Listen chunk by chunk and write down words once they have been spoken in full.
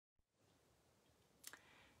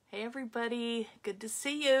Hey everybody, good to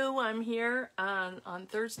see you. I'm here on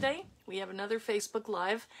Thursday. We have another Facebook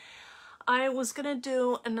Live. I was going to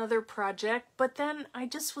do another project, but then I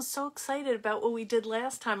just was so excited about what we did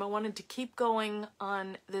last time. I wanted to keep going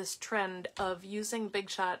on this trend of using Big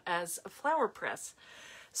Shot as a flower press.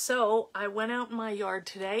 So I went out in my yard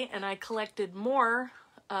today and I collected more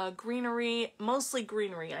greenery, mostly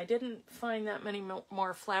greenery. I didn't find that many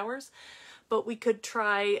more flowers. But we could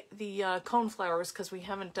try the cone flowers because we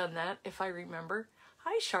haven't done that, if I remember.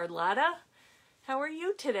 Hi, Charlotta. How are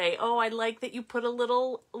you today? Oh, I like that you put a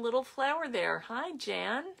little flower there. Hi,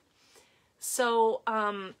 Jan. So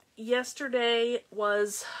yesterday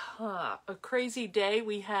was a crazy day.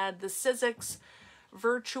 We had the Surfacez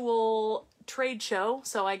virtual trade show,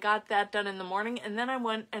 so I got that done in the morning, and then I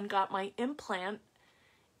went and got my implant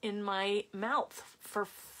in my mouth for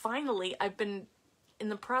finally. I've been in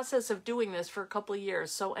the process of doing this for a couple of years.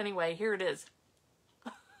 So anyway, here it is.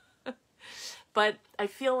 But I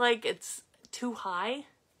feel like it's too high.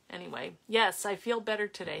 Anyway, yes, I feel better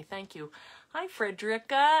today. Thank you. Hi,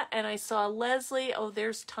 Frederica. And I saw Leslie. Oh,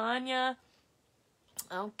 there's Tanya.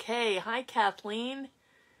 Okay. Hi, Kathleen.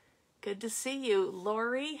 Good to see you.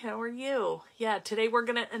 Lori, how are you? Yeah, today we're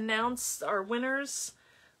going to announce our winners.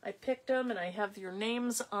 I picked them and I have your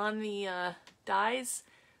names on the dies.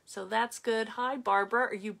 So that's good. Hi, Barbara.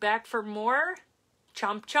 Are you back for more?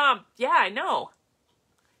 Chomp, chomp. Yeah, I know.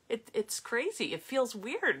 It's crazy. It feels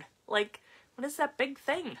weird. Like, what is that big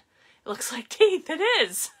thing? It looks like teeth. It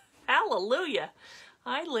is. Hallelujah.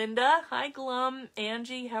 Hi, Linda. Hi, Glum.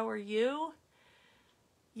 Angie, how are you?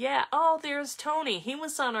 Yeah. Oh, there's Tony. He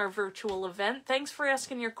was on our virtual event. Thanks for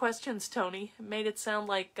asking your questions, Tony. It made it sound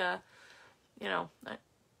like, you know,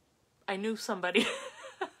 I knew somebody.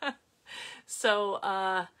 So,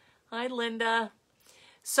 hi, Linda.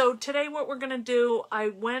 So today what we're going to do, I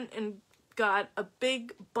went and got a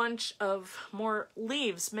big bunch of more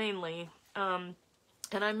leaves, mainly. And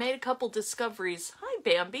I made a couple discoveries. Hi,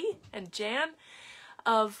 Bambi and Jan.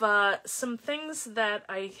 Of some things that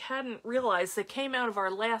I hadn't realized that came out of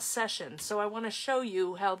our last session. So I want to show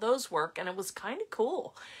you how those work. And it was kind of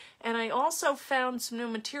cool. And I also found some new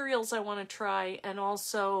materials I want to try. And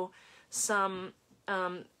also some...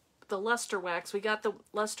 the luster wax. We got the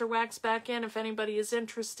luster wax back in. If anybody is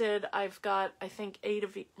interested, I've got, I think, 8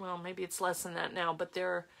 of, well, maybe it's less than that now, but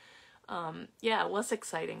they're, yeah, it was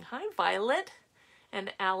exciting. Hi, Violet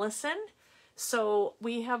and Allison. So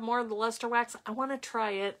we have more of the luster wax. I want to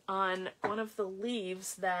try it on one of the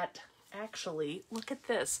leaves that actually, look at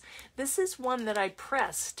this. This is one that I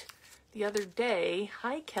pressed the other day.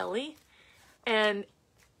 Hi, Kelly. And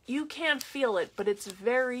you can't feel it, but it's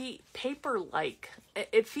very paper-like.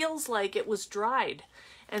 It feels like it was dried.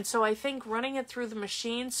 And so I think running it through the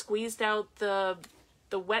machine squeezed out the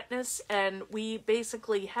wetness, and we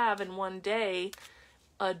basically have in one day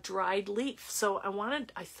a dried leaf. So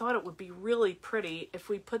I thought it would be really pretty if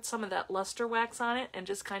we put some of that luster wax on it and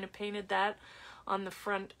just kind of painted that on the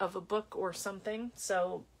front of a book or something.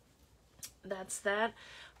 So that's that.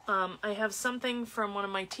 I have something from one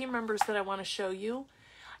of my team members that I want to show you.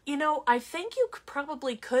 You know, I think you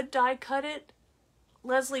probably could die cut it,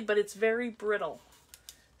 Leslie, but it's very brittle.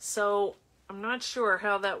 So I'm not sure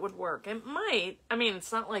how that would work. It might. I mean,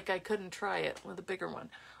 it's not like I couldn't try it with a bigger one.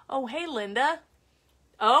 Oh, hey, Linda.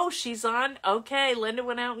 Oh, she's on. Okay, Linda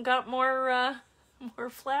went out and got more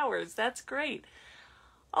flowers. That's great.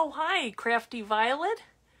 Oh, hi, Crafty Violet.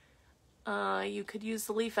 You could use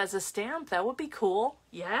the leaf as a stamp. That would be cool.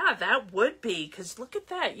 Yeah, that would be. Because look at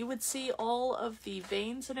that. You would see all of the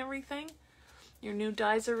veins and everything. Your new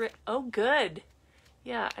dies are... Oh, good.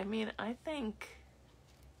 Yeah, I mean, I think...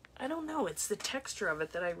 I don't know. It's the texture of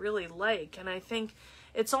it that I really like. And I think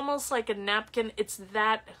it's almost like a napkin. It's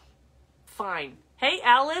that fine. Hey,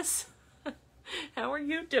 Alice. How are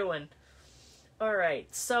you doing? All right.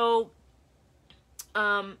 So...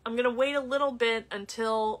 I'm going to wait a little bit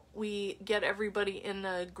until we get everybody in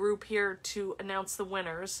the group here to announce the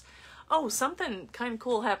winners. Oh, something kind of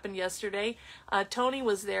cool happened yesterday. Tony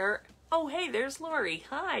was there. Oh, hey, there's Lori.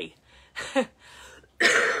 Hi.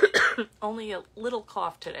 Only a little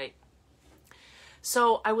cough today.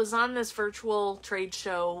 So I was on this virtual trade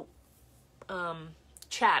show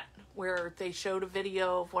chat where they showed a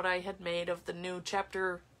video of what I had made of the new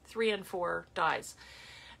chapter 3 and 4 dies.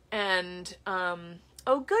 And,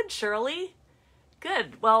 oh, good, Shirley.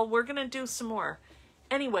 Good. Well, we're going to do some more.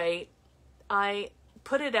 Anyway, I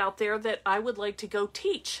put it out there that I would like to go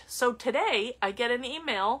teach. So today I get an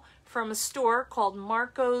email from a store called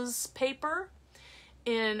Marco's Paper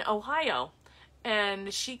in Ohio.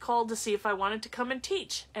 And she called to see if I wanted to come and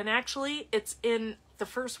teach. And actually, it's in the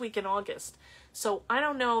first week in August. So I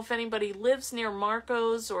don't know if anybody lives near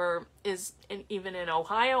Marcos or is even in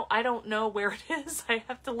Ohio. I don't know where it is. I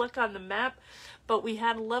have to look on the map. But we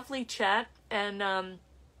had a lovely chat, and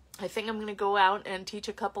I think I'm going to go out and teach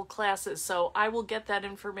a couple classes. So I will get that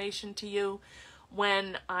information to you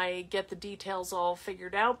when I get the details all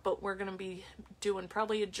figured out. But we're going to be doing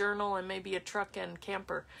probably a journal and maybe a truck and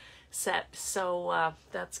camper set. So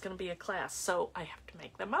that's going to be a class. So I have to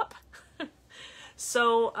make them up.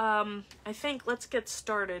 So I think let's get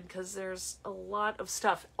started because there's a lot of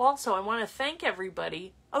stuff. Also, I want to thank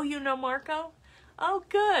everybody. Oh, you know Marco? Oh,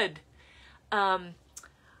 good.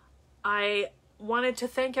 I wanted to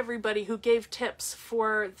thank everybody who gave tips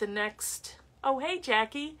for the next... Oh, hey,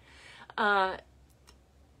 Jackie. But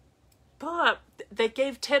they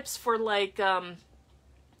gave tips for, like,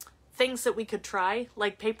 things that we could try,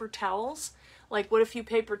 like paper towels. Like, what if you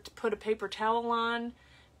put a paper towel on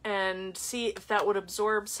and see if that would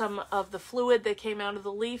absorb some of the fluid that came out of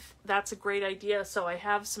the leaf? That's a great idea. So I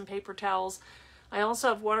have some paper towels. I also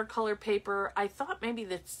have watercolor paper. I thought maybe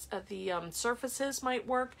the Surfacez might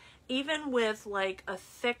work. Even with like a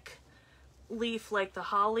thick leaf like the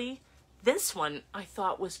holly, this one I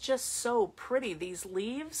thought was just so pretty. These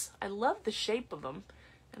leaves, I love the shape of them.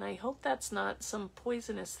 And I hope that's not some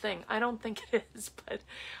poisonous thing. I don't think it is, but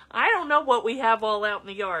I don't know what we have all out in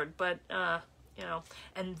the yard. But, you know,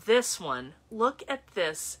 and this one, look at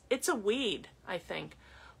this. It's a weed, I think.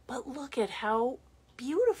 But look at how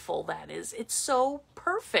beautiful that is. It's so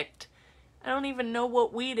perfect. I don't even know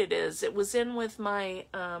what weed it is. It was in with my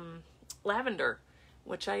lavender,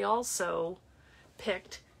 which I also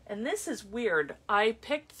picked. And this is weird. I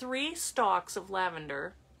picked 3 stalks of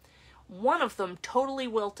lavender. One of them totally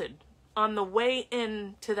wilted on the way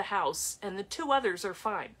into the house, and the 2 others are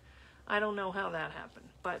fine. I don't know how that happened,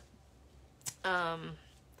 but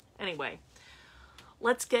anyway,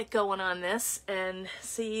 let's get going on this and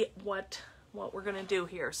see what we're going to do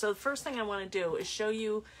here. So the first thing I want to do is show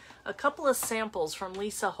you a couple of samples from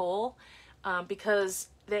Lisa Hole, because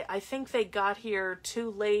I think they got here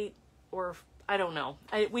too late, or I don't know.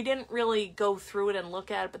 We didn't really go through it and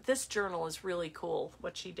look at it, but this journal is really cool,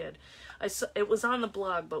 what she did. It was on the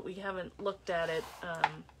blog, but we haven't looked at it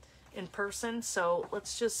in person, so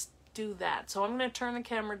let's just do that. So I'm going to turn the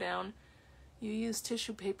camera down. You use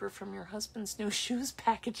tissue paper from your husband's new shoes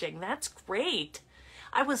packaging. That's great.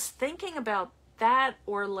 I was thinking about that,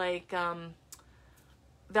 or like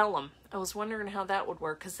vellum. I was wondering how that would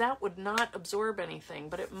work, because that would not absorb anything,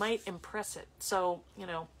 but it might impress it. So, you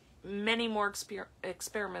know, many more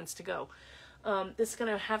experiments to go. This is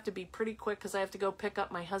going to have to be pretty quick because I have to go pick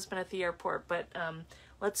up my husband at the airport. But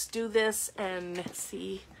let's do this and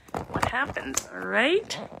see what happens. All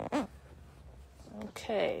right.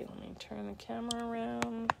 Okay, let me turn the camera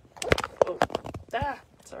around. Oh,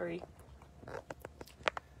 sorry.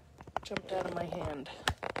 Jumped out of my hand.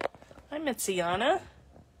 Hi, Mitziana.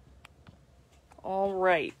 All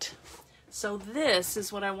right. So this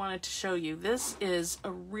is what I wanted to show you. This is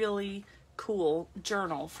a really cool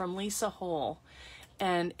journal from Lisa Hole.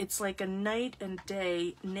 And it's like a night and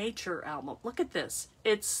day nature album. Look at this.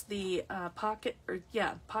 It's the pocket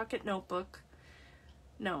notebook.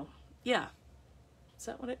 No, yeah. Is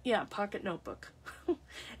that what it? Yeah, pocket notebook.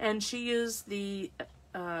 And she used the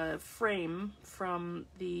frame from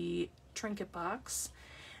the trinket box.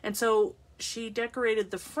 And so she decorated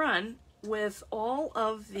the front with all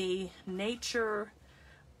of the nature,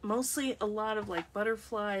 mostly a lot of like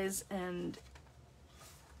butterflies, and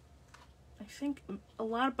I think a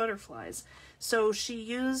lot of butterflies. So she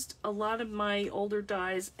used a lot of my older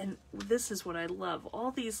dies, and this is what I love.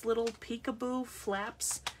 All these little peekaboo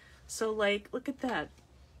flaps. So like, look at that.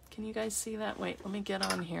 Can you guys see that? Wait, let me get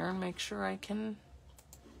on here and make sure I can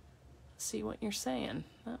see what you're saying.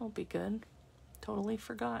 That will be good. Totally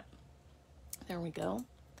forgot. There we go.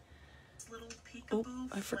 Oh,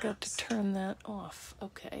 I forgot to turn that off.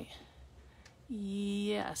 Okay.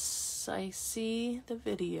 Yes, I see the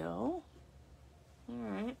video. All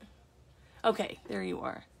right. Okay, there you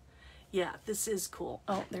are. Yeah, this is cool.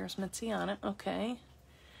 Oh, there's Mitziana. Okay.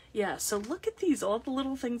 Yeah, so look at these, all the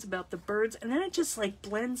little things about the birds, and then it just like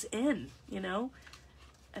blends in, you know?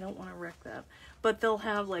 I don't want to wreck that. But they'll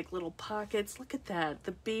have like little pockets. Look at that.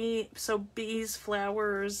 The bee, so bees,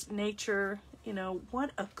 flowers, nature, you know,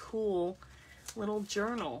 what a cool little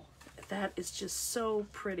journal. That is just so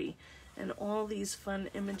pretty. And all these fun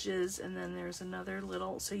images, and then there's another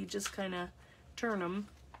little, so you just kind of turn them,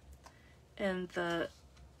 and the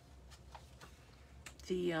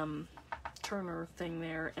turner thing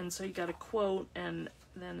there, and so you got a quote, and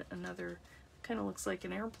then another, kind of looks like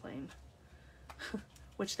an airplane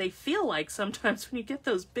which they feel like sometimes when you get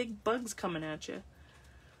those big bugs coming at you.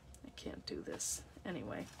 I can't do this.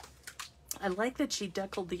 Anyway, I like that she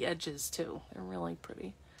deckled the edges too. They're really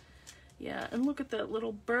pretty. Yeah, and look at that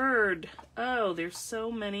little bird. Oh, there's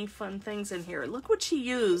so many fun things in here. Look what she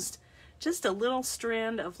used. Just a little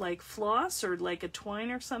strand of like floss or like a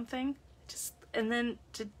twine or something. Just, and then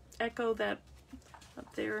to echo that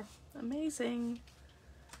up there. Amazing.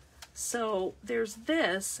 So there's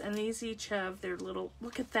this, and these each have their little,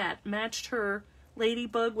 look at that. Matched her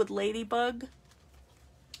ladybug with ladybug.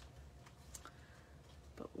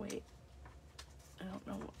 But wait. I don't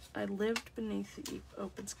know. I lived beneath the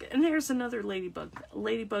open sky. And there's another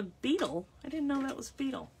ladybug beetle. I didn't know that was a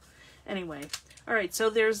beetle. Anyway, all right, so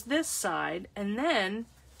there's this side, and then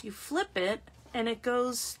you flip it, and it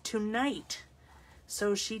goes to night.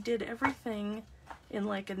 So she did everything in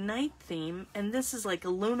like a night theme, and this is like a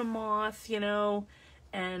Luna moth, you know,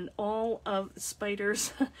 and all of the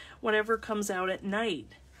spiders, whatever comes out at night.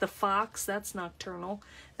 The fox, that's nocturnal.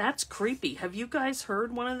 That's creepy. Have you guys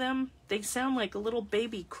heard one of them? They sound like a little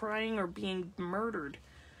baby crying or being murdered.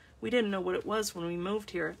 We didn't know what it was when we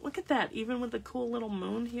moved here. Look at that, even with the cool little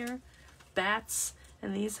moon here. Bats,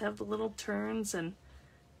 and these have the little terns and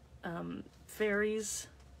fairies.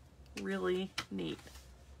 Really neat.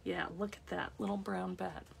 Yeah, look at that little brown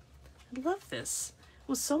bat. I love this. It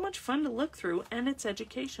was so much fun to look through, and it's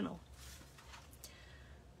educational.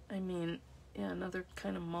 I mean, yeah, another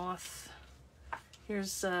kind of moth.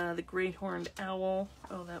 Here's the great horned owl.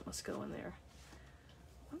 Oh, that must go in there.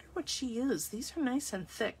 I wonder what she used. These are nice and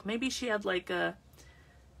thick. Maybe she had like a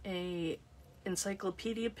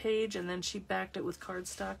encyclopedia page, and then she backed it with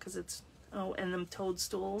cardstock because it's, oh, and them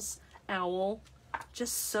toadstools. Owl.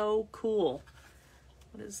 Just so cool.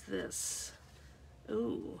 What is this?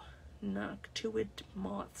 Ooh, noctuid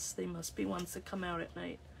moths. They must be ones that come out at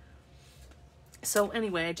night. So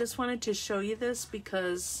anyway, I just wanted to show you this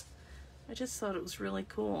because I just thought it was really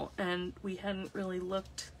cool, and we hadn't really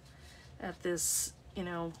looked at this, you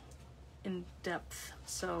know, in depth.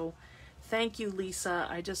 So thank you, Lisa.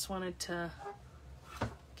 I just wanted to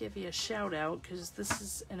give you a shout out because this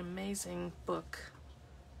is an amazing book,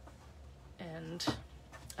 and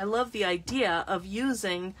I love the idea of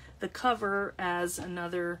using the cover as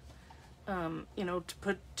another, you know, to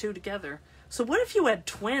put two together. So what if you had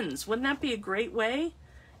twins? Wouldn't that be a great way?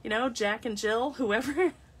 You know, Jack and Jill,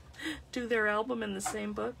 whoever, do their album in the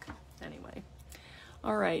same book. Anyway.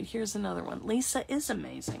 All right, here's another one. Lisa is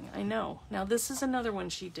amazing. I know. Now, this is another one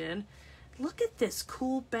she did. Look at this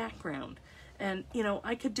cool background. And, you know,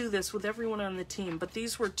 I could do this with everyone on the team, but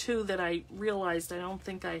these were two that I realized I don't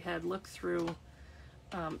think I had looked through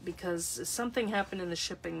because something happened in the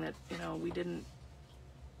shipping that, you know, we didn't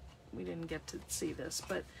get to see this.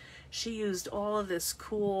 But she used all of this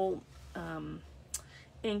cool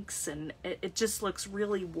inks, and it just looks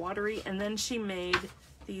really watery. And then she made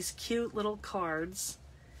these cute little cards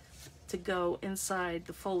to go inside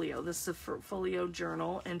the folio. This is a folio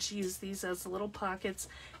journal, and she used these as little pockets.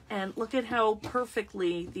 And look at how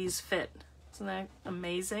perfectly these fit. Isn't that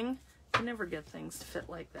amazing? You never get things to fit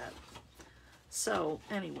like that. So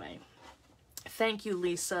anyway, thank you,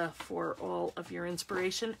 Lisa, for all of your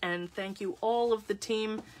inspiration, and thank you all of the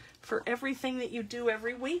team for everything that you do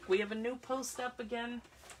every week. We have a new post up again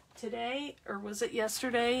today, or was it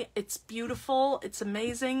yesterday? It's beautiful. It's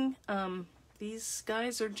amazing. These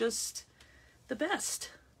guys are just the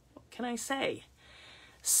best. What can I say?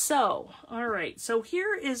 So, all right. So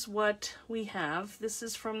here is what we have. This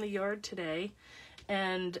is from the yard today.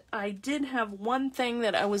 And I did have one thing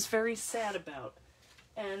that I was very sad about.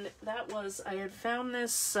 And that was, I had found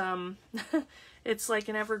this, it's like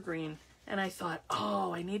an evergreen. And I thought,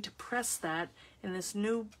 oh, I need to press that in this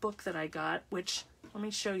new book that I got, which, let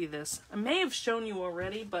me show you this. I may have shown you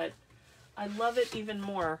already, but I love it even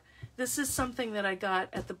more. This is something that I got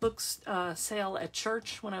at the book sale at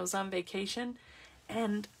church when I was on vacation.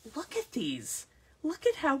 And look at these. Look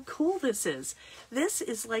at how cool this is. This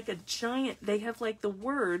is like a giant, they have like the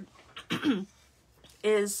word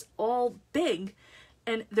is all big,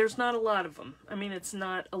 and there's not a lot of them. I mean, it's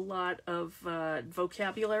not a lot of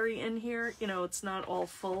vocabulary in here. You know, it's not all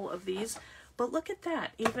full of these. But look at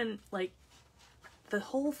that. Even like the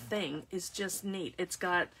whole thing is just neat. It's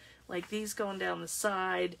got like these going down the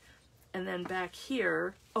side, and then back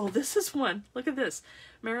here. Oh, this is one. Look at this.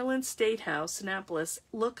 Maryland State House, Annapolis.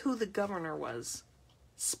 Look who the governor was.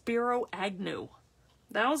 Spiro Agnew.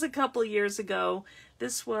 That was a couple years ago.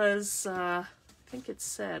 This was, I think it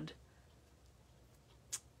said,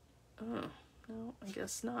 oh, no, I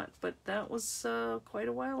guess not. But that was quite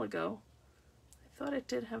a while ago. I thought it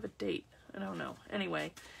did have a date. I don't know.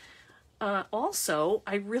 Anyway, Also,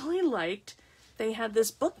 I really liked, they had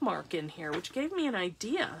this bookmark in here, which gave me an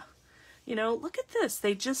idea. You know, look at this.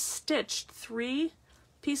 They just stitched 3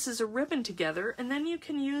 pieces of ribbon together, and then you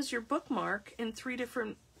can use your bookmark in 3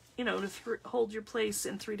 different, you know, to hold your place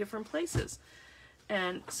in 3 different places.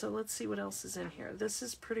 And so let's see what else is in here. This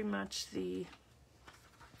is pretty much the,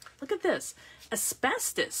 look at this.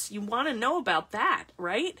 Asbestos. You want to know about that,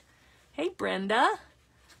 right? Hey, Brenda.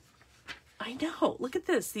 I know. Look at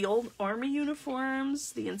this. The old army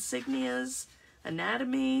uniforms, the insignias,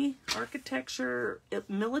 anatomy, architecture,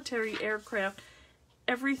 military aircraft,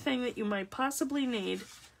 everything that you might possibly need.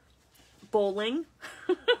 Bowling.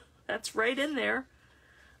 That's right in there.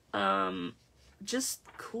 Just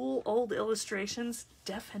cool old illustrations.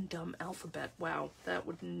 Deaf and dumb alphabet. Wow, that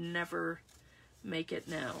would never make it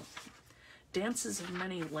now. Dances of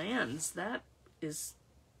many lands. That is,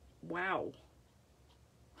 wow.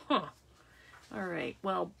 Huh. All right,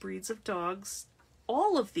 well, breeds of dogs.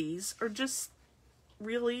 All of these are just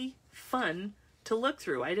really fun to look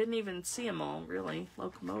through. I didn't even see them all, really.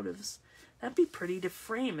 Locomotives. That'd be pretty to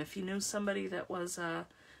frame if you knew somebody that was a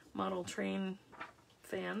model train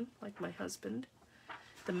fan, like my husband.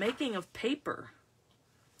 The making of paper.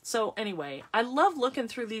 So anyway, I love looking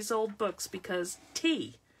through these old books because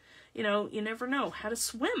tea. You know, you never know how to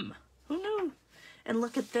swim. Who knew? And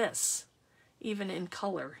look at this. Even in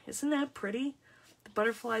color. Isn't that pretty? The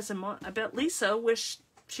butterflies and moths. I bet Lisa wished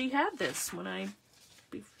she had this when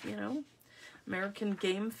you know, American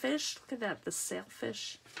game fish. Look at that, the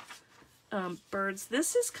sailfish. Birds.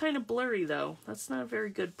 This is kind of blurry, though. That's not a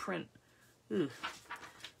very good print. Ooh.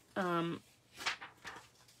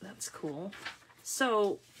 That's cool.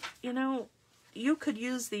 So, you know, you could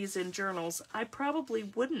use these in journals. I probably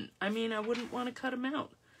wouldn't. I mean, I wouldn't want to cut them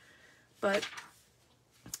out. But,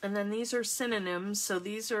 and then these are synonyms. So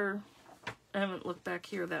these are, I haven't looked back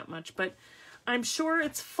here that much, but I'm sure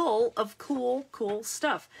it's full of cool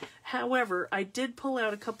stuff. However, I did pull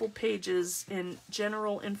out a couple pages in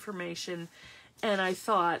general information, and I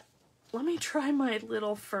thought, let me try my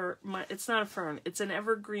little fern. It's not a fern. It's an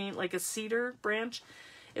evergreen, like a cedar branch.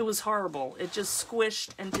 It was horrible. It just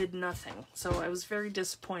squished and did nothing. So I was very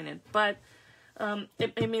disappointed. But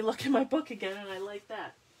it made me look at my book again, and I like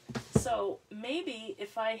that. So maybe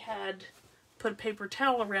if I had put a paper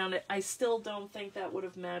towel around it, I still don't think that would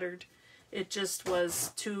have mattered. It just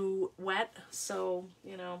was too wet. So,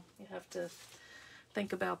 you know, you have to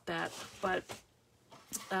think about that. But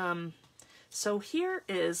so here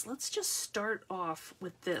is, let's just start off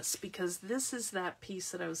with this, because this is that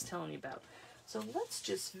piece that I was telling you about. So let's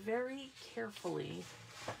just very carefully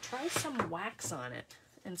try some wax on it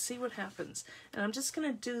and see what happens. And I'm just going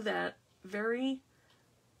to do that very,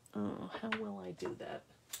 oh, how will I do that?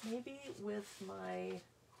 Maybe with my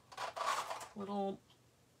little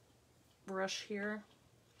brush here.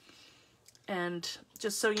 And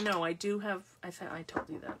just so you know, I do have, I told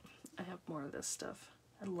you that, I have more of this stuff.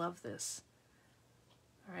 I love this.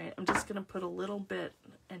 All right, I'm just going to put a little bit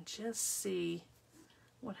and just see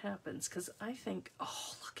what happens, because I think,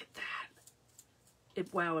 oh, look at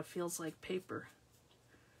that. Wow, it feels like paper.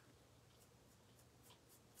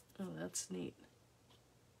 Oh, that's neat.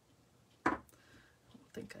 I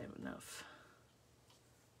don't think I have enough.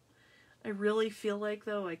 I really feel like,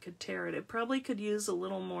 though, I could tear it. It probably could use a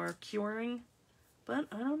little more curing, but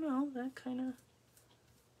I don't know, that kind of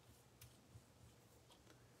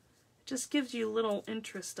just gives you a little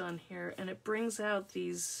interest on here, and it brings out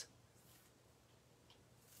these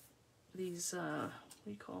what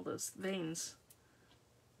do you call those, veins.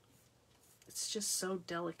 It's just so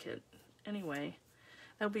delicate. Anyway,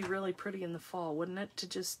 that would be really pretty in the fall, wouldn't it, to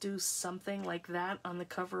just do something like that on the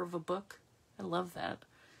cover of a book? I love that.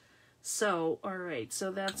 So, all right,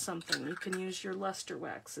 so that's something. You can use your luster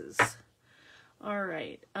waxes. All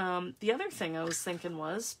right, the other thing I was thinking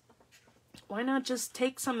was, why not just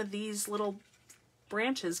take some of these little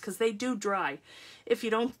branches, because they do dry. If you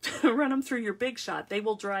don't run them through your Big Shot, they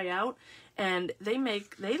will dry out, and they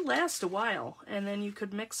last a while, and then you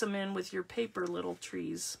could mix them in with your paper little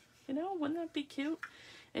trees. You know, wouldn't that be cute?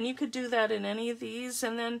 And you could do that in any of these,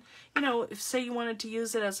 and then, you know, if say you wanted to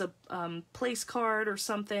use it as a place card or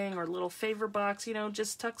something, or a little favor box, you know,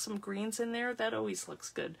 just tuck some greens in there. That always looks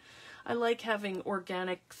good. I like having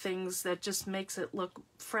organic things that just makes it look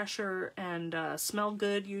fresher and smell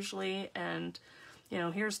good usually. And, you know,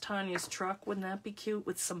 here's Tanya's truck. Wouldn't that be cute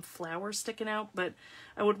with some flowers sticking out? But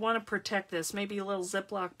I would want to protect this. Maybe a little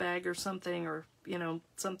Ziploc bag or something, or, you know,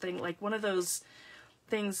 something like one of those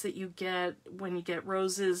things that you get when you get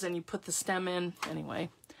roses and you put the stem in. Anyway,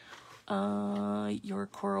 your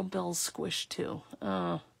coral bill's squished too.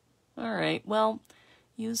 All right, well,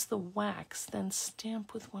 Use the wax, then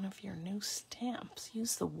stamp with one of your new stamps.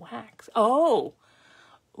 Use the wax. Oh!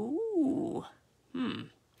 Ooh.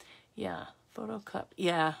 Yeah, photocup.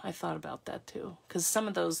 Yeah, I thought about that too. Because some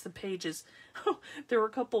of those, the pages, there were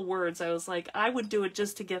a couple words. I was like, I would do it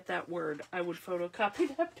just to get that word. I would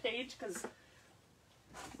photocopy that page because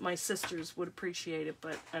my sisters would appreciate it,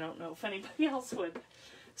 but I don't know if anybody else would.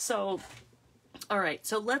 So, all right,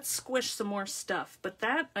 so let's squish some more stuff. But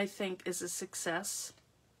that, I think, is a success.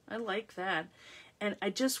 I like that. And I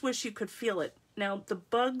just wish you could feel it. Now, the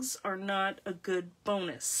bugs are not a good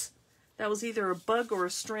bonus. That was either a bug or a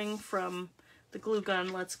string from the glue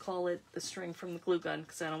gun. Let's call it the string from the glue gun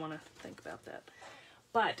because I don't want to think about that.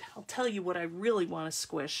 But I'll tell you what I really want to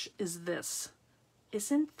squish is this.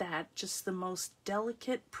 Isn't that just the most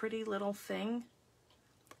delicate, pretty little thing?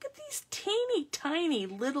 Look at these teeny tiny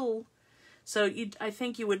little... So I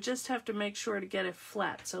think you would just have to make sure to get it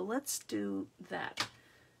flat. So let's do that.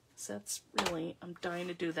 So that's really, I'm dying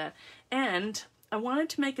to do that. And I wanted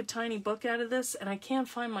to make a tiny book out of this, and I can't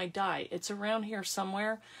find my die. It's around here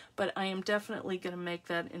somewhere, but I am definitely going to make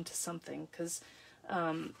that into something, because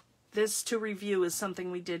this to review is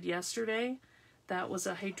something we did yesterday. That was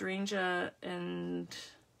a hydrangea, and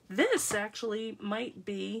this actually might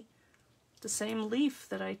be the same leaf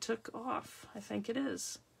that I took off. I think it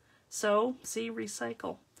is. So, see,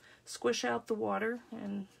 recycle. Squish out the water,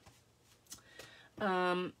 and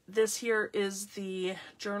this here is the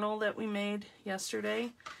journal that we made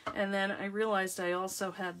yesterday. And then I realized I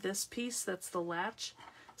also had this piece, that's the latch.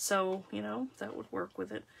 So, you know, that would work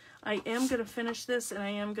with it. I am going to finish this and I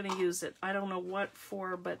am going to use it. I don't know what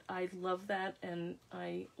for, but I love that and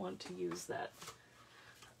I want to use that.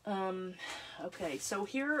 Okay, so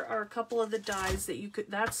here are a couple of the dies that you could,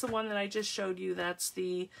 that's the one that I just showed you. That's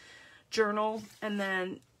the journal. And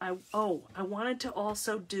then I wanted to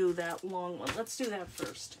also do that long one. Let's do that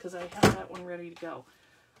first because I have that one ready to go.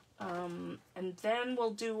 And then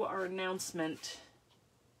we'll do our announcement.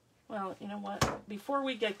 Well, you know what? Before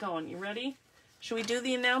we get going, you ready? Should we do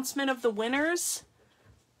the announcement of the winners?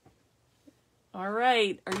 All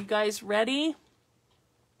right. Are you guys ready?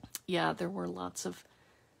 Yeah, there were lots of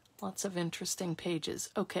interesting pages.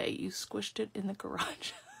 Okay, you squished it in the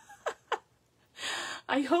garage.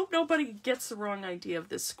 I hope nobody gets the wrong idea of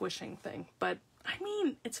this squishing thing, but I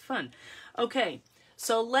mean, it's fun. Okay,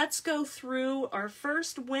 so let's go through our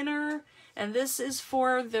first winner, and this is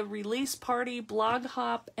for the release party blog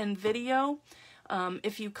hop and video.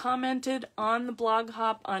 If you commented on the blog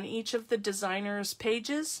hop on each of the designers'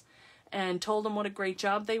 pages and told them what a great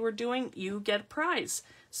job they were doing, you get a prize.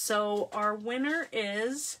 So our winner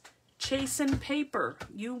is Chasin Paper.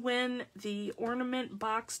 You win the ornament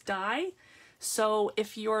box die. So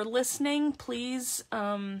if you're listening, please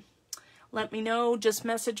let me know. Just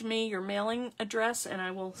message me your mailing address and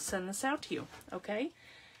I will send this out to you, okay?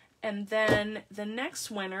 And then the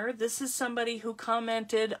next winner, this is somebody who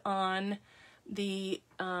commented on the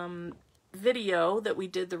video that we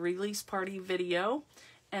did, the release party video,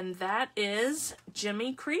 and that is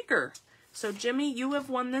Jimmy Krieger. So Jimmy, you have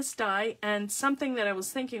won this die, and something that I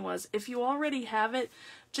was thinking was, if you already have it,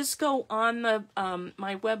 just go on the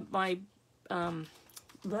my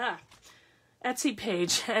Etsy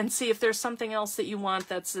page and see if there's something else that you want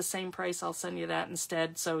that's the same price. I'll send you that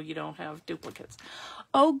instead so you don't have duplicates.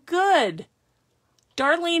 Oh, good.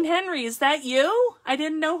 Darlene Henry, is that you? I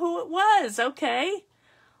didn't know who it was. Okay.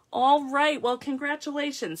 All right. Well,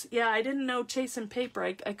 congratulations. Yeah, I didn't know Chasin Paper.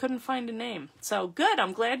 I couldn't find a name. So good.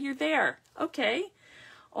 I'm glad you're there. Okay.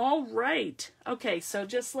 All right. Okay, so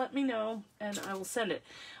just let me know and I will send it.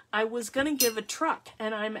 I was going to give a truck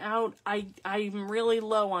and I'm out. I'm really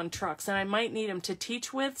low on trucks and I might need them to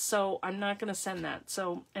teach with, so I'm not going to send that.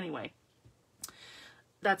 So anyway,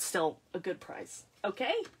 that's still a good price.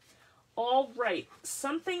 Okay? All right.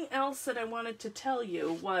 Something else that I wanted to tell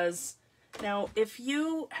you was, now if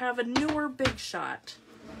you have a newer Big Shot,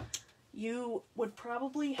 you would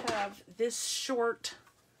probably have this short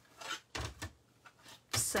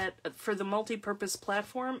set for the multi-purpose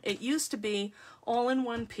platform. It used to be all in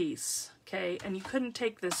one piece, okay, and you couldn't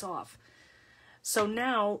take this off. So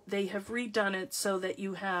now they have redone it so that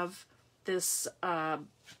you have this,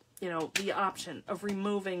 you know, the option of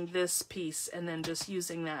removing this piece and then just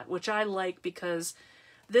using that, which I like because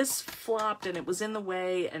this flopped and it was in the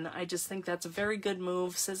way, and I just think that's a very good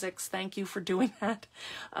move. Sizzix, thank you for doing that.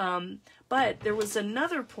 But there was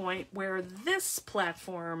another point where this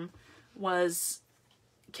platform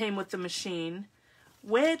came with the machine,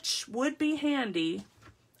 which would be handy.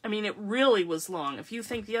 I mean, it really was long. If you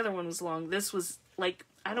think the other one was long, this was like,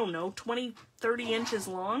 I don't know, 20, 30 inches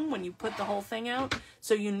long when you put the whole thing out.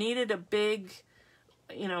 So you needed a big,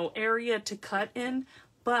 you know, area to cut in.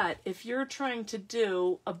 But if you're trying to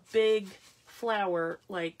do a big flower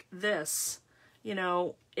like this, you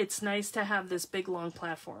know, it's nice to have this big long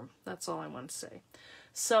platform. That's all I want to say.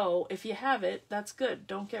 So if you have it, that's good.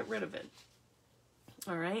 Don't get rid of it.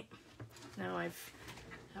 All right. Now I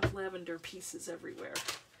have lavender pieces everywhere.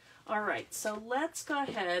 All right. So let's go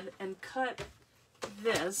ahead and cut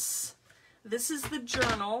this. This is the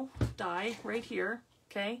journal die right here.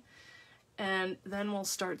 Okay. And then we'll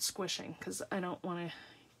start squishing because I don't want to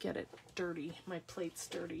get it dirty. My plate's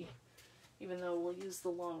dirty, even though we'll use the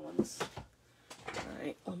long ones. All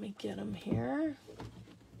right, let me get them here.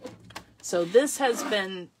 So this has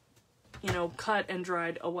been, you know, cut and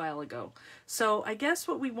dried a while ago. So I guess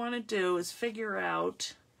what we want to do is figure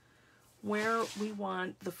out where we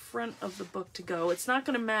want the front of the book to go. It's not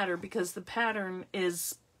going to matter because the pattern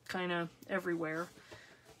is kind of everywhere.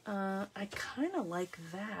 I kind of like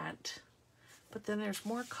that. But then there's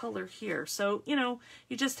more color here. So, you know,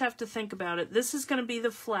 you just have to think about it. This is going to be the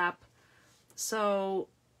flap. So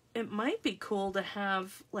it might be cool to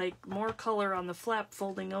have like more color on the flap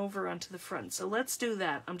folding over onto the front. So let's do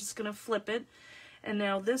that. I'm just going to flip it. And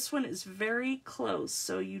now this one is very close.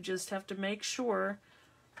 So you just have to make sure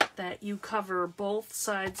that you cover both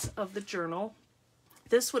sides of the journal.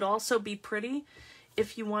 This would also be pretty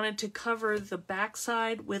if you wanted to cover the back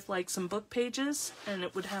side with like some book pages, and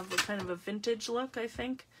it would have a kind of a vintage look, I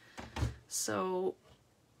think. So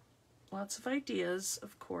lots of ideas,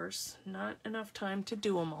 of course. Not enough time to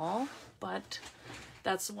do them all, but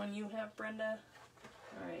that's the one you have, Brenda.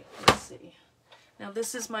 All right, let's see. Now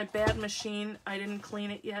this is my bad machine. I didn't clean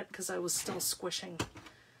it yet because I was still squishing.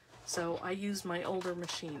 So I used my older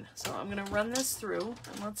machine. So I'm gonna run this through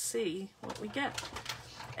and let's see what we get.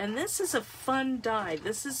 And this is a fun die.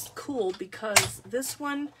 This is cool because this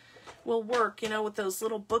one will work, you know, with those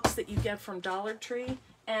little books that you get from Dollar Tree.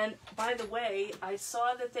 And by the way, I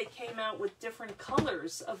saw that they came out with different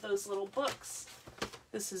colors of those little books.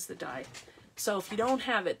 This is the die. So if you don't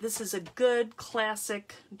have it, this is a good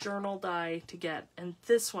classic journal die to get. And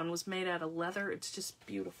this one was made out of leather. It's just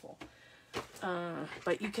beautiful.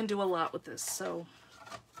 But you can do a lot with this. So,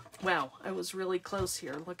 wow, I was really close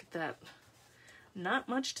here. Look at that. Not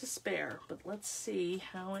much to spare, but let's see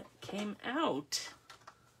how it came out.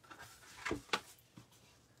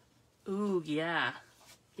 Ooh, yeah.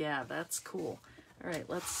 Yeah, that's cool. All right,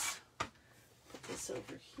 let's put this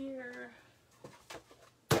over here.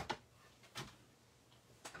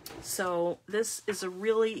 So this is a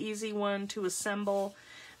really easy one to assemble.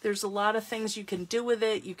 There's a lot of things you can do with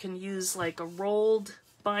it. You can use like a rolled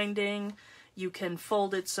binding. You can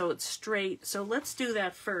fold it so it's straight. So let's do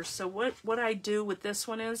that first. So what I do with this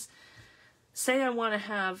one is, say I want to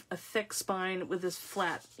have a thick spine with this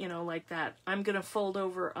flat, you know, like that. I'm going to fold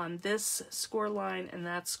over on this score line and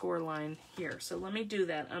that score line here. So let me do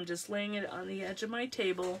that. I'm just laying it on the edge of my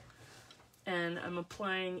table and I'm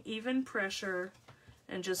applying even pressure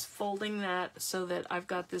and just folding that so that I've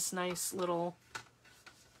got this nice little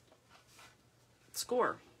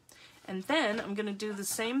score. And then I'm going to do the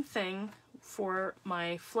same thing for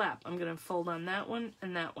my flap. I'm going to fold on that one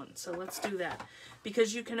and that one. So let's do that.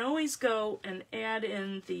 Because you can always go and add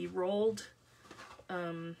in the rolled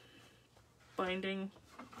binding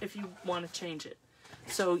if you want to change it.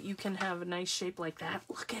 So you can have a nice shape like that.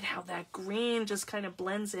 Look at how that green just kind of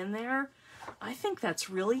blends in there. I think that's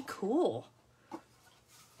really cool.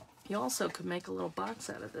 You also could make a little box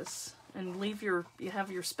out of this and leave you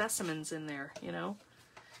have your specimens in there, you know.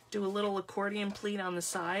 Do a little accordion pleat on the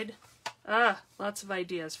side. Lots of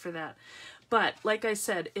ideas for that. But like I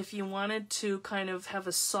said, if you wanted to kind of have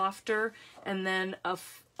a softer and then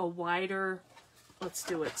a wider, let's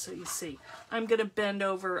do it so you see. I'm going to bend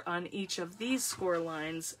over on each of these score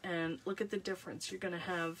lines and look at the difference. You're going to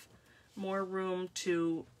have more room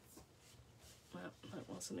to, well, that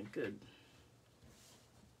wasn't a good.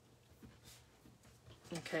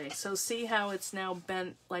 Okay, so see how it's now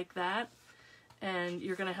bent like that? And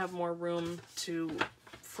you're going to have more room to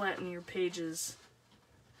flatten your pages.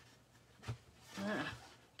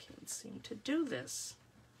 Can't seem to do this.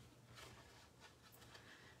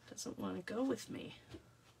 Doesn't want to go with me.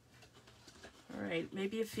 All right,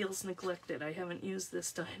 maybe it feels neglected. I haven't used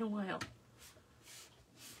this die in a while.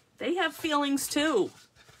 They have feelings too.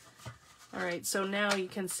 All right, so now you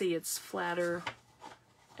can see it's flatter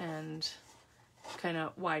and kind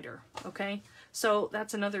of wider, okay? So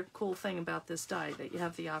that's another cool thing about this die, that you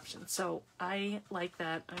have the option. So I like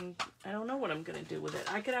that. I don't know what I'm going to do with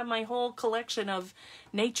it. I could have my whole collection of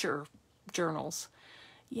nature journals.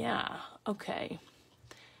 Yeah, okay.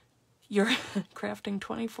 You're crafting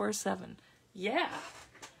 24/7. Yeah,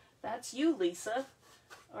 that's you, Lisa.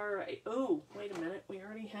 All right. Oh, wait a minute. We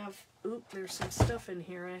already have, oop, there's some stuff in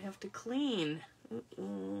here I have to clean.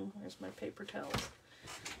 Where's my paper towels?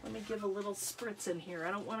 Let me give a little spritz in here.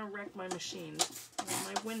 I don't want to wreck my machine.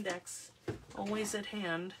 My Windex, always at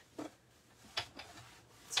hand.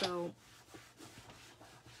 So,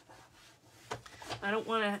 I don't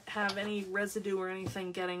want to have any residue or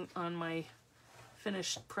anything getting on my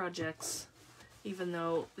finished projects, even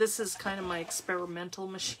though this is kind of my experimental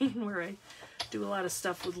machine where I do a lot of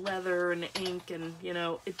stuff with leather and ink, and, you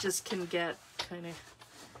know, it just can get kind of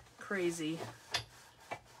crazy.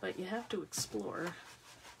 But you have to explore.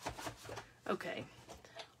 Okay.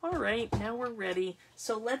 All right, now we're ready.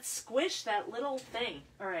 So let's squish that little thing.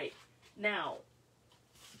 All right, now,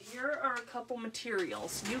 here are a couple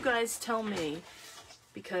materials. You guys tell me,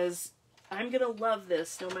 because I'm going to love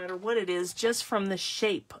this no matter what it is, just from the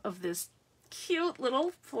shape of this cute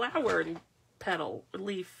little flower petal,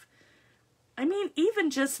 leaf. I mean, even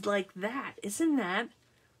just like that, isn't that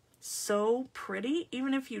so pretty?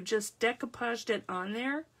 Even if you just decoupaged it on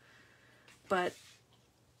there. But,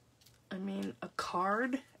 I mean, a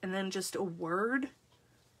card and then just a word,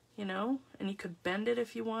 you know, and you could bend it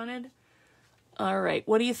if you wanted. All right,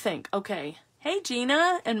 what do you think? Okay. Hey,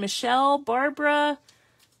 Gina and Michelle, Barbara,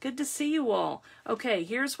 good to see you all. Okay,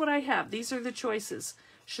 here's what I have. These are the choices.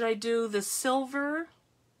 Should I do the silver?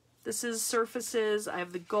 This is Surfacez. I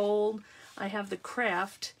have the gold. I have the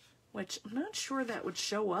craft, which I'm not sure that would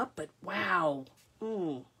show up, but wow.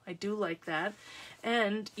 Ooh, I do like that.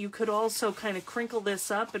 And you could also kind of crinkle this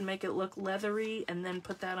up and make it look leathery and then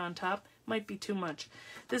put that on top. Might be too much.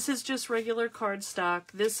 This is just regular cardstock.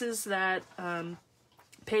 This is that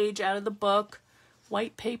page out of the book.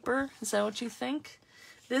 White paper, is that what you think?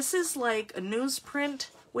 This is like a newsprint,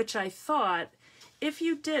 which I thought if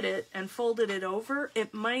you did it and folded it over,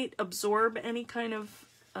 it might absorb any kind of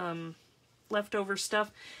leftover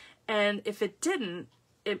stuff. And if it didn't,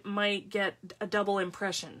 it might get a double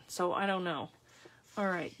impression. So I don't know. All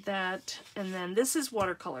right, that, and then this is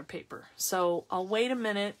watercolor paper. So I'll wait a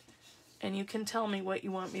minute and you can tell me what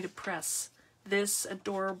you want me to press. This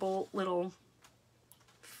adorable little,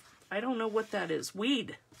 I don't know what that is.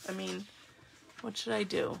 Weed. I mean, what should I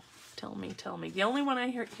do? Tell me, tell me. The only one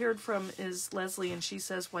I heard from is Leslie, and she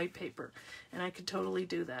says white paper. And I could totally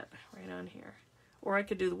do that right on here. Or I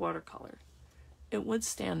could do the watercolor. It would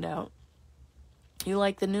stand out. You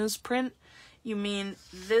like the newsprint? You mean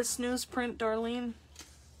this newsprint, Darlene?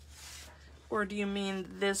 Or do you mean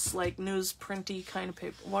this, like, newsprinty kind of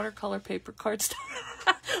paper? Watercolor paper cardstock.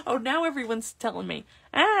 Oh, now everyone's telling me.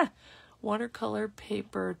 Watercolor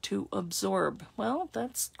paper to absorb. Well,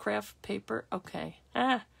 that's craft paper. Okay.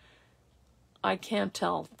 I can't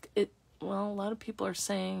tell. Well, a lot of people are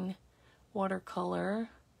saying watercolor.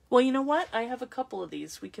 Well, you know what? I have a couple of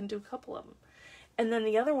these. We can do a couple of them. And then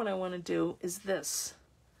the other one I want to do is this.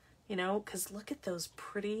 You know, because look at those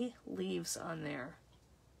pretty leaves on there.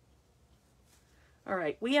 All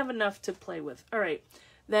right, we have enough to play with. All right,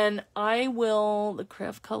 then I will, the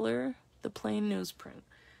craft color, the plain newsprint.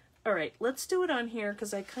 All right, let's do it on here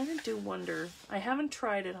because I kind of do wonder. I haven't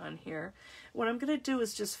tried it on here. What I'm going to do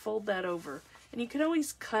is just fold that over. And you can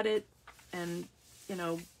always cut it and, you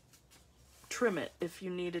know, trim it if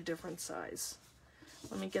you need a different size.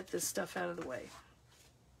 Let me get this stuff out of the way.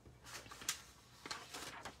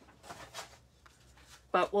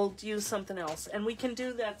 But we'll use something else. And we can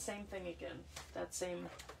do that same thing again. That same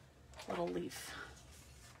little leaf.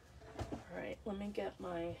 All right, let me get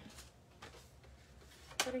my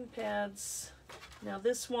cutting pads. Now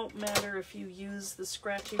this won't matter if you use the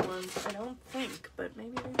scratchy ones, I don't think, but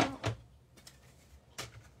maybe they will.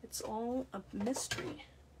 It's all a mystery.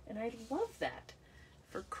 And I love that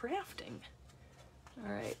for crafting.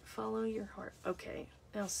 All right, follow your heart. Okay,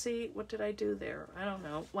 now see, what did I do there? I don't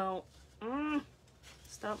know. Well,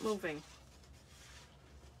 stop moving.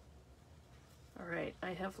 All right,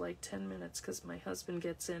 I have like 10 minutes because my husband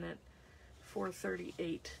gets in at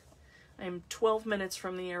 4:38. I'm 12 minutes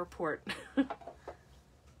from the airport.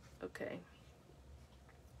 Okay.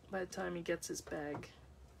 By the time he gets his bag.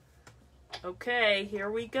 Okay, here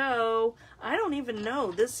we go. I don't even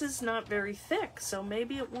know. This is not very thick, so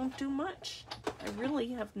maybe it won't do much. I really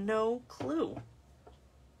have no clue.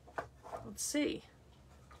 Let's see.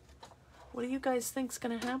 What do you guys think's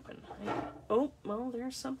gonna happen? Oh, well,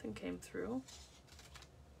 there's something came through.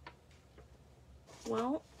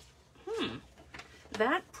 Well,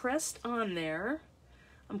 that pressed on there.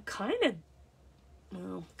 I'm kind of,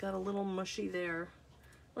 well, got a little mushy there.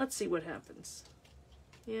 Let's see what happens.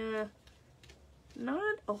 Yeah,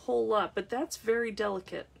 not a whole lot, but that's very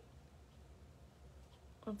delicate.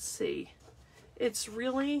 Let's see. It's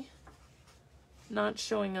really not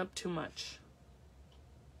showing up too much.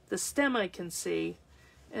 The stem I can see,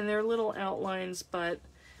 and there are little outlines, but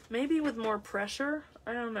maybe with more pressure,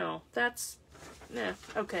 I don't know. That's,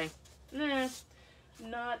 okay.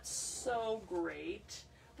 Not so great.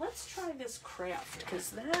 Let's try this craft, because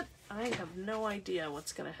that, I have no idea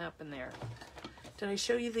what's going to happen there. Did I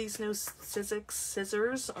show you these new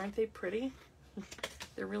scissors? Aren't they pretty?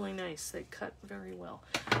 They're really nice. They cut very well.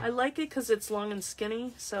 I like it because it's long and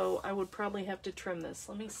skinny, so I would probably have to trim this.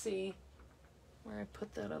 Let me see where I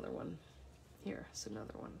put that other one. Here's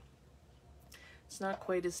another one. It's not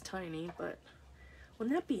quite as tiny, but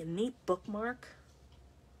wouldn't that be a neat bookmark?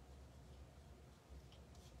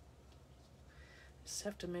 Just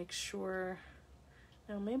have to make sure.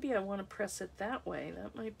 Now maybe I want to press it that way.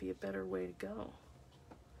 That might be a better way to go.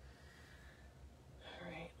 All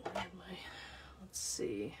right, where am I? Let's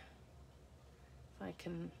see if I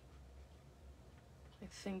can. I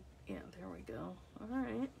think, yeah, there we go. All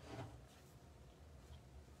right.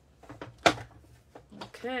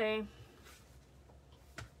 Okay.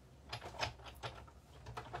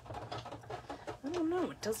 I don't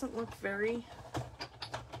know. It doesn't look very.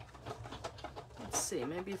 Let's see.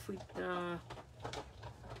 Maybe if we.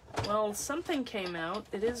 Well, something came out.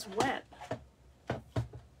 It is wet.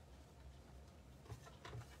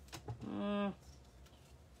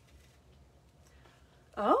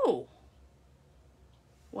 Oh.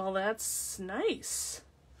 Well, that's nice.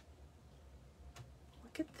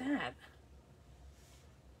 Look at that.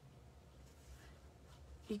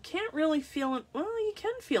 You can't really feel it. Well, you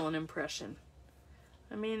can feel an impression.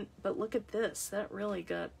 I mean, but look at this. That really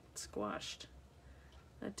got squashed.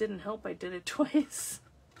 That didn't help. I did it twice.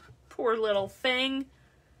 Poor little thing.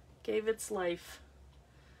 Gave its life.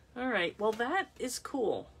 All right. Well, that is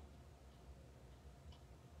cool.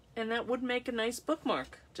 And that would make a nice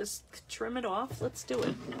bookmark. Just trim it off. Let's do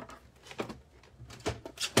it.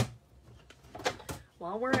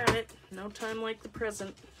 While we're at it, no time like the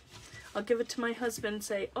present. I'll give it to my husband,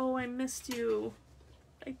 say, oh, I missed you.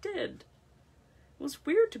 I did. It was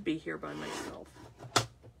weird to be here by myself.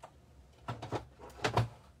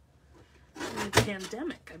 In the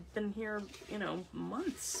pandemic, I've been here, you know,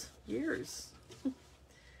 months, years. All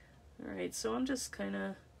right, so I'm just kind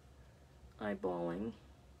of eyeballing.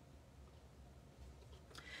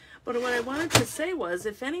 But what I wanted to say was,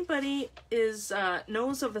 if anybody is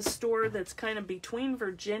knows of a store that's kind of between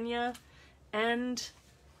Virginia and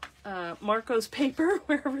Marco's Paper,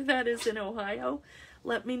 wherever that is in Ohio,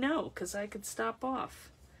 let me know, because I could stop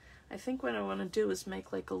off. I think what I want to do is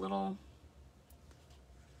make like a little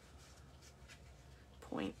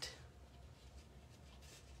point.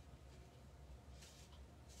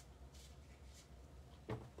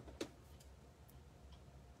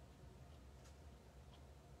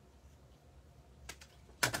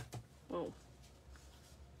 Whoa.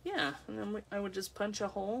 Yeah, and then I would just punch a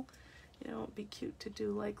hole. You know, it'd be cute to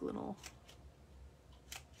do like little...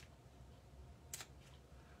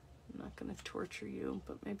 I'm not going to torture you,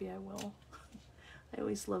 but maybe I will. I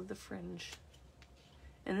always love the fringe.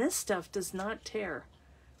 And this stuff does not tear.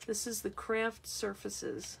 This is the Craft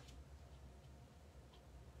Surfaces.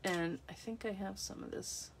 And I think I have some of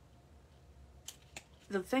this.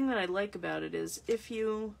 The thing that I like about it is if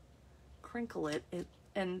you crinkle it,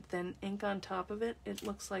 and then ink on top of it, it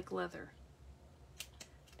looks like leather.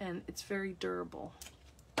 And it's very durable.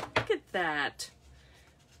 Look at that.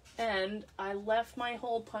 And I left my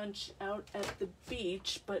hole punch out at the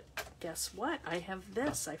beach, but guess what? I have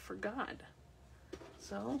this. I forgot.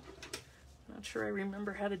 So, I'm not sure I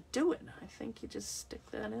remember how to do it. I think you just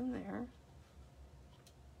stick that in there.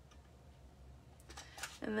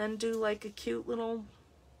 And then do like a cute little,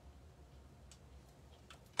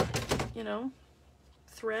 you know,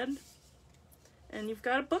 thread. And you've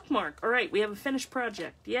got a bookmark. All right, we have a finished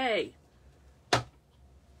project. Yay.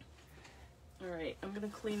 All right, I'm going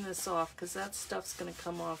to clean this off because that stuff's going to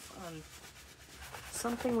come off on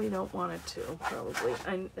something we don't want it to, probably.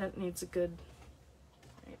 That needs a good...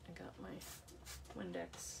 All right, I got my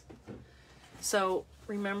Windex. So,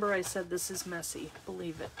 remember I said this is messy.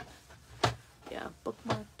 Believe it. Yeah,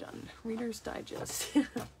 bookmark done. Reader's Digest.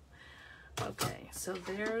 Okay, so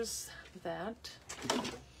there's that.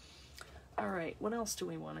 All right, what else do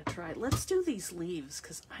we want to try? Let's do these leaves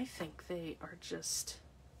because I think they are just...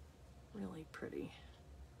 really pretty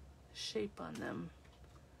shape on them.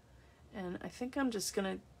 And I think I'm just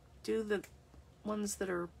gonna do the ones that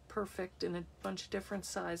are perfect in a bunch of different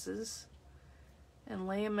sizes and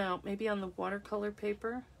lay them out maybe on the watercolor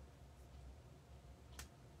paper.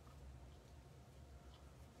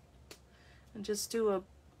 And just do a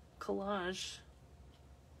collage.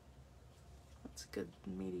 That's a good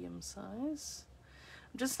medium size.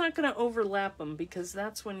 I'm just not going to overlap them because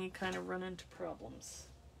that's when you kind of run into problems.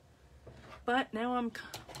 But now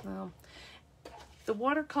well, the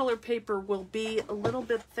watercolor paper will be a little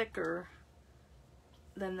bit thicker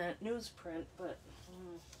than that newsprint, but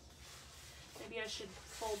maybe I should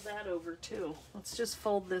fold that over too. Let's just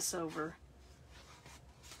fold this over.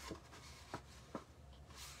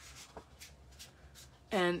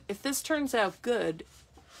 And if this turns out good,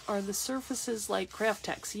 are the surfaces like Craft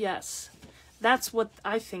Tex? Yes. That's what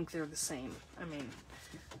I think they're the same. I mean,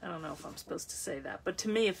 I don't know if I'm supposed to say that, but to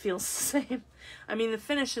me it feels the same. I mean, the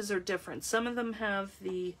finishes are different. Some of them have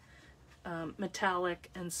the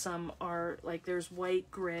metallic, and some are like there's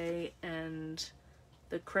white, gray, and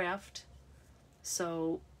the craft.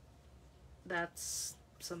 So that's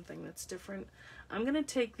something that's different. I'm going to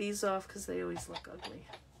take these off because they always look ugly.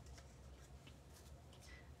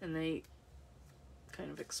 And they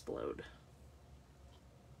kind of explode.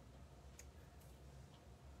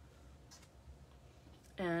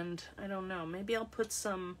 And I don't know, maybe I'll put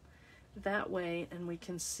some that way and we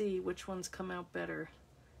can see which ones come out better.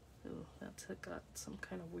 Ooh, that's got some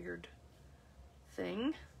kind of weird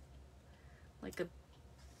thing, like a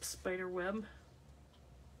spider web.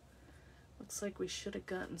 Looks like we should have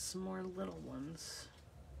gotten some more little ones.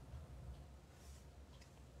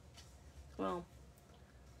 Well,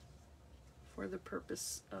 for the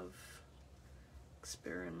purpose of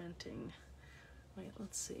experimenting. Wait,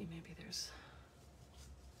 let's see, maybe there's...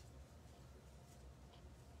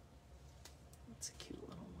 That's a cute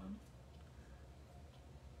little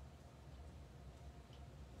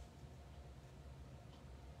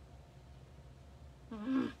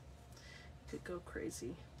one. Could go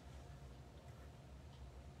crazy.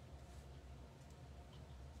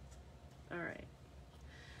 All right.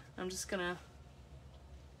 I'm just gonna,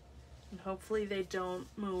 and hopefully they don't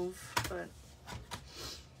move, but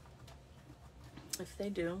if they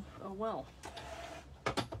do, oh well.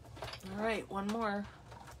 All right, one more.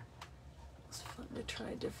 It's fun to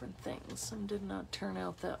try different things. Some did not turn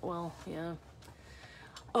out that well, yeah.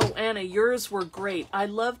 Oh, Anna, yours were great. I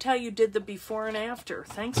loved how you did the before and after.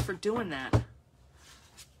 Thanks for doing that.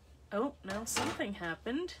 Oh, now something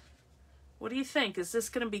happened. What do you think? Is this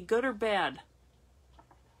going to be good or bad?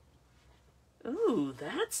 Ooh,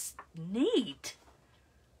 that's neat.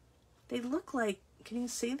 They look like, can you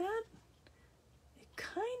see that? It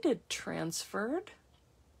kind of transferred.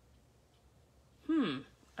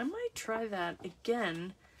 I might try that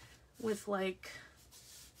again with like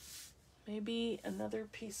maybe another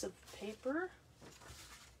piece of paper.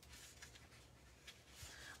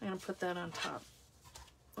 I'm going to put that on top.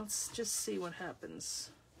 Let's just see what happens.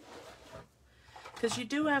 Because you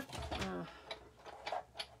do have... not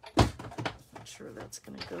sure that's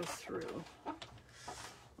going to go through.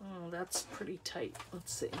 Oh, that's pretty tight.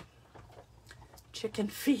 Let's see. Chicken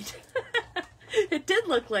feet. It did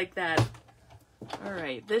look like that. All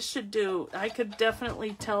right, this should do. I could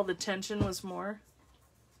definitely tell the tension was more.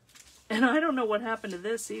 And I don't know what happened to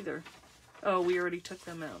this either. Oh, we already took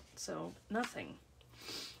them out, so nothing.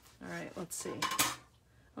 All right, let's see.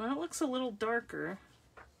 Well, that looks a little darker.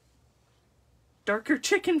 Darker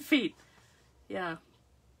chicken feet. Yeah.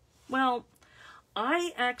 Well,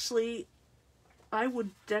 I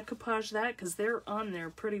would decoupage that because they're on there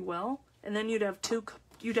pretty well. And then you'd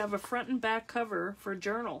have a front and back cover for a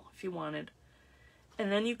journal if you wanted.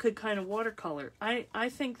 And then you could kind of watercolor. I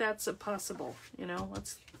think that's a possible, you know,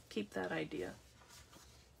 let's keep that idea.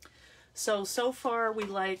 So far we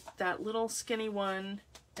like that little skinny one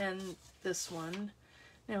and this one.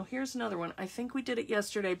 Now here's another one. I think we did it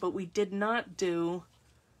yesterday, but we did not do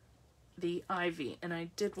the ivy. And I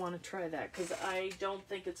did want to try that because I don't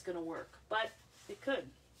think it's going to work, but it could.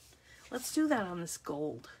 Let's do that on this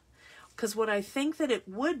gold. Because what I think that it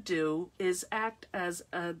would do is act as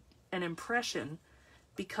an impression,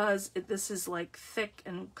 because this is like thick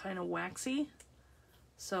and kind of waxy.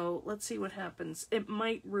 So let's see what happens. It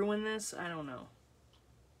might ruin this. I don't know.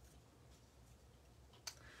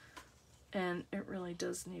 And it really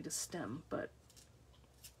does need a stem, but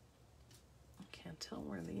I can't tell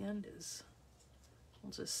where the end is.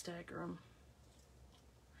 We'll just stagger them.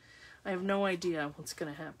 I have no idea what's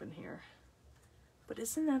going to happen here. But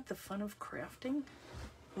isn't that the fun of crafting?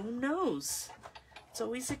 Who knows? It's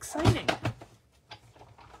always exciting.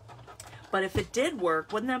 But if it did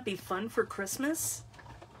work, wouldn't that be fun for Christmas?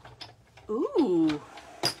 Ooh.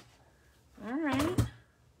 All right.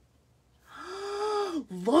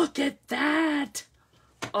 Look at that.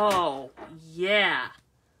 Oh, yeah.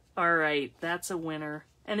 All right, that's a winner.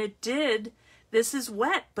 And it did. This is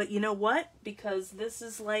wet, but you know what? Because this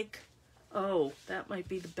is like, oh, that might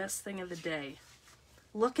be the best thing of the day.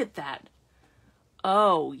 Look at that.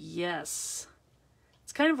 Oh, yes.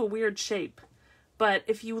 It's kind of a weird shape. But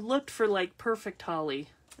if you looked for like perfect holly,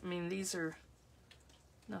 I mean, these are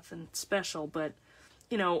nothing special, but,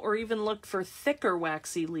 you know, or even looked for thicker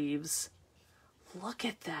waxy leaves. Look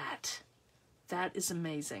at that. That is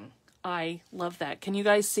amazing. I love that. Can you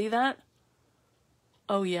guys see that?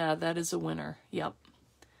 Oh yeah, that is a winner. Yep.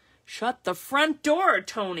 Shut the front door,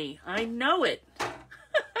 Tony. I know it.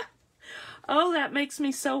 Oh, that makes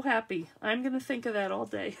me so happy. I'm going to think of that all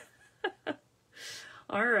day.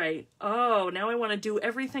 All right. Oh, now I want to do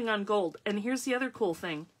everything on gold. And here's the other cool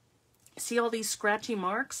thing. See all these scratchy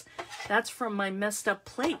marks? That's from my messed up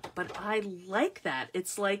plate, but I like that.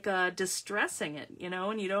 It's like distressing it, you know,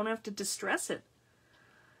 and you don't have to distress it.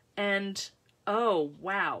 And, oh,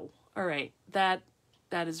 wow. All right. That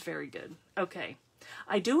is very good. Okay.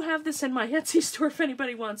 I do have this in my Etsy store if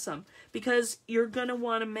anybody wants some, because you're going to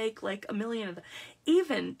want to make like a million of them.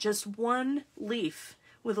 Even just one leaf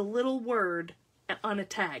with a little word on a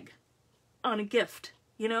tag, on a gift,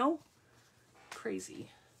 you know?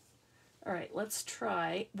 Crazy. All right, let's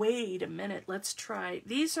try. Wait a minute. Let's try.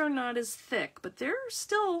 These are not as thick, but they're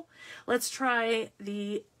still. Let's try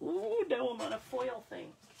the. Oh, no, I'm on a foil thing.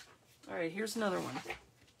 All right, here's another one.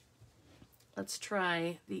 Let's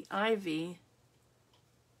try the ivy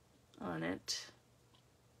on it.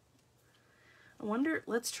 I wonder,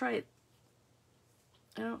 let's try it.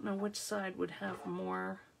 I don't know which side would have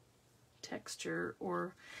more texture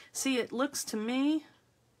or, see, it looks to me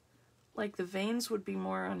like the veins would be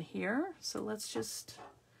more on here. So let's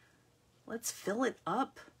fill it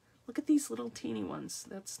up. Look at these little teeny ones.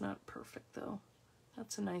 That's not perfect though.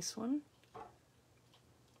 That's a nice one.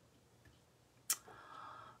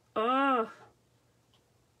 Oh,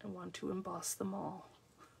 I want to emboss them all.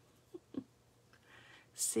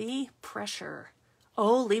 See? Pressure.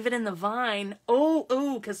 Oh, leave it in the vine.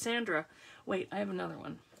 Oh, Cassandra. Wait, I have another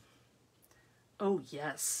one. Oh,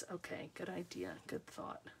 yes. Okay, good idea. Good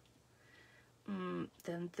thought.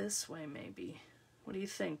 Then this way, maybe. What do you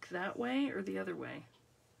think? That way or the other way?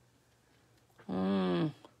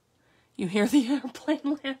 You hear the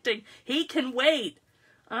airplane landing. He can wait.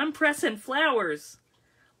 I'm pressing flowers.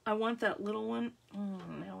 I want that little one.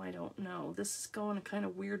 Now I don't know. This is going a kind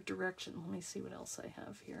of weird direction. Let me see what else I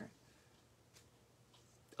have here.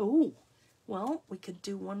 Oh, well, we could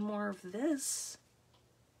do one more of this.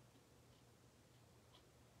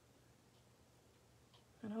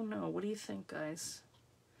 I don't know. What do you think, guys?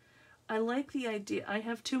 I like the idea. I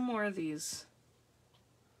have two more of these.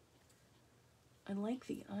 I like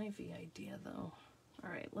the ivy idea, though. All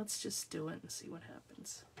right, let's just do it and see what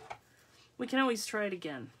happens. We can always try it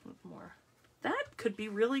again with more. That could be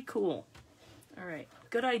really cool. All right,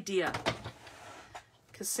 good idea.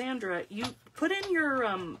 Cassandra, you put in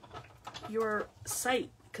your site,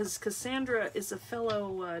 because Cassandra is a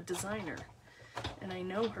fellow designer, and I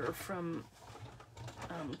know her from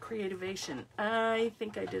Creativation. I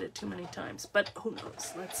think I did it too many times, but who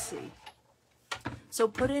knows? Let's see. So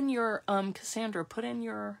put in your Cassandra, put in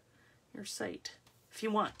your site if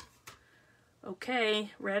you want.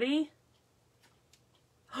 Okay, ready?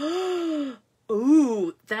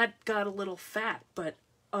 Ooh, that got a little fat, but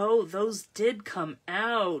oh, those did come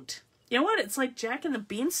out. You know what? It's like Jack and the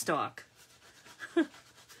Beanstalk.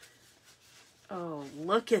 Oh,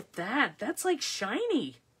 look at that. That's like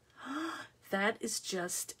shiny. That is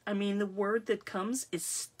just, I mean, the word that comes is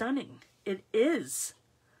stunning. It is.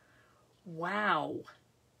 Wow.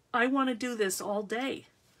 I want to do this all day.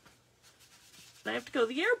 I have to go to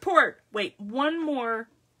the airport. Wait, one more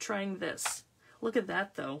trying this. Look at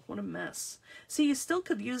that, though. What a mess. See, you still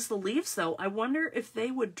could use the leaves, though. I wonder if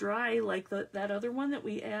they would dry like that other one that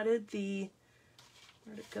we added the...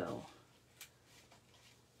 Where'd it go?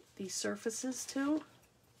 The surfaces to.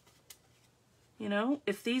 You know,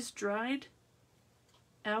 if these dried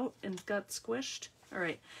out and got squished. All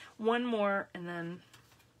right, one more, and then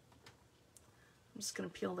I'm just going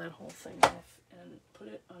to peel that whole thing off and put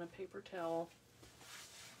it on a paper towel.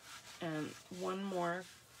 And one more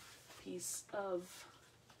piece of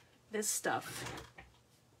this stuff.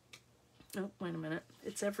 Oh, wait a minute.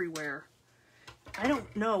 It's everywhere. I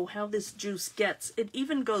don't know how this juice gets. It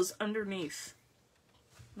even goes underneath.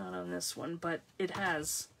 Not on this one, but it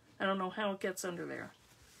has. I don't know how it gets under there.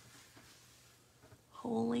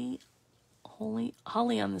 Holly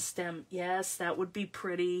on the stem. Yes, that would be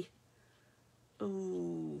pretty.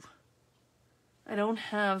 Ooh. I don't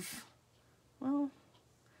have, well,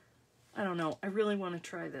 I don't know. I really want to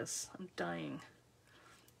try this. I'm dying.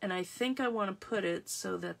 And I think I want to put it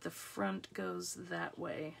so that the front goes that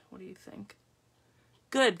way. What do you think?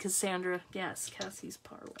 Good, Cassandra. Yes, Cassie's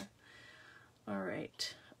Parlor. All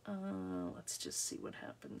right. Let's just see what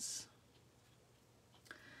happens.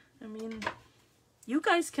 I mean, you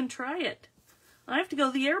guys can try it. I have to go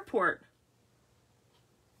to the airport.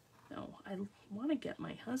 No, I want to get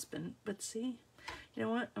my husband, but see, you know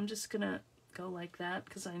what? I'm just going to go like that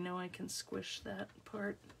because I know I can squish that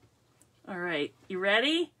part. All right, you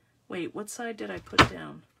ready? Wait, what side did I put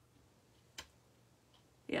down?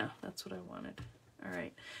 Yeah, that's what I wanted. All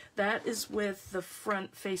right, that is with the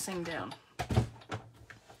front facing down.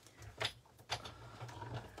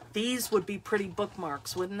 These would be pretty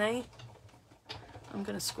bookmarks, wouldn't they? I'm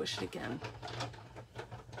going to squish it again.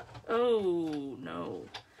 Oh, no.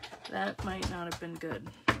 That might not have been good.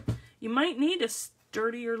 You might need a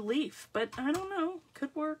sturdier leaf, but I don't know.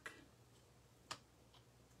 Could work.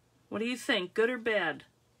 What do you think? Good or bad?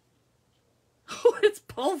 Oh, it's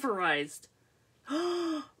pulverized.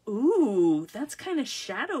 Ooh, that's kind of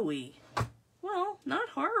shadowy. Well, not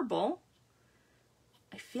horrible.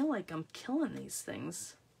 I feel like I'm killing these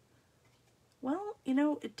things. Well, you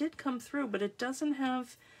know, it did come through, but it doesn't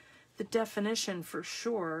have the definition for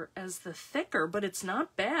sure as the thicker, but it's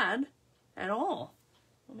not bad at all.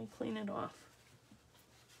 Let me clean it off.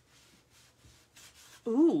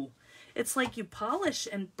 Ooh, it's like you polish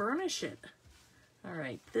and burnish it. All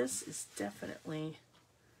right, this is definitely,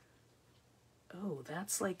 oh,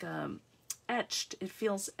 that's like etched. It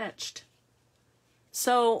feels etched.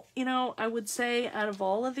 So, you know, I would say out of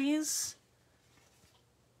all of these,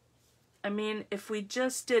 I mean, if we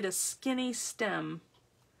just did a skinny stem,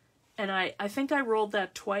 and I think I rolled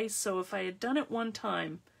that twice, so if I had done it one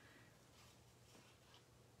time,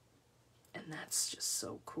 and that's just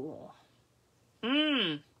so cool.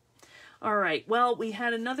 All right, well, we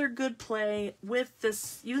had another good play with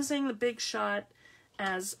this, using the Big Shot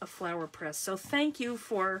as a flower press. So thank you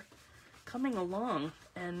for coming along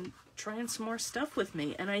and trying some more stuff with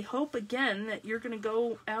me. And I hope, again, that you're going to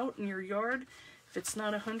go out in your yard, if it's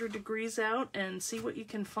not 100 degrees out, and see what you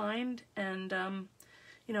can find. And,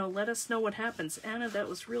 you know, let us know what happens. Anna, that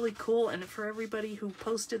was really cool. And for everybody who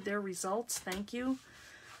posted their results, thank you.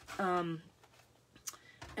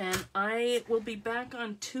 And I will be back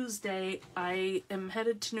on Tuesday. I am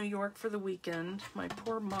headed to New York for the weekend. My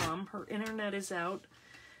poor mom, her internet is out.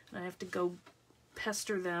 And I have to go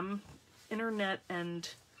pester them. Internet, and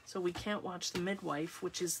so we can't watch The Midwife,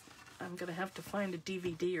 which is, I'm going to have to find a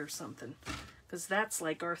DVD or something. Because that's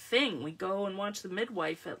like our thing. We go and watch The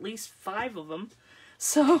Midwife, at least 5 of them.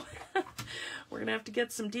 So we're going to have to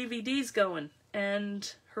get some DVDs going.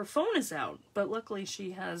 And her phone is out. But luckily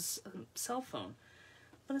she has a cell phone.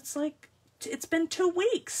 But it's like, it's been 2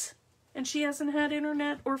 weeks. And she hasn't had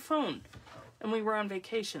internet or phone. And we were on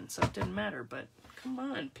vacation, so it didn't matter. But come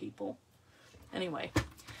on, people. Anyway.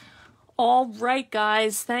 All right,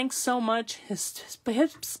 guys. Thanks so much. His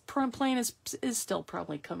plane is still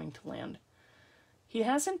probably coming to land. He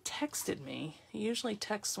hasn't texted me. He usually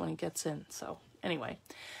texts when he gets in. So anyway,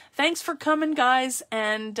 thanks for coming, guys.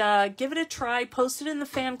 And give it a try. Post it in the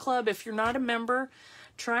fan club. If you're not a member,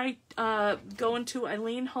 try going to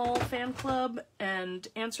Eileen Hall fan club and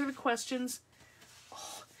answer the questions.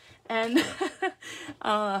 Oh, and,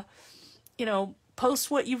 you know,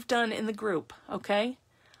 post what you've done in the group, okay?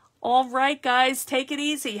 All right, guys, take it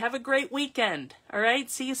easy. Have a great weekend. All right,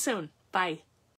 see you soon. Bye.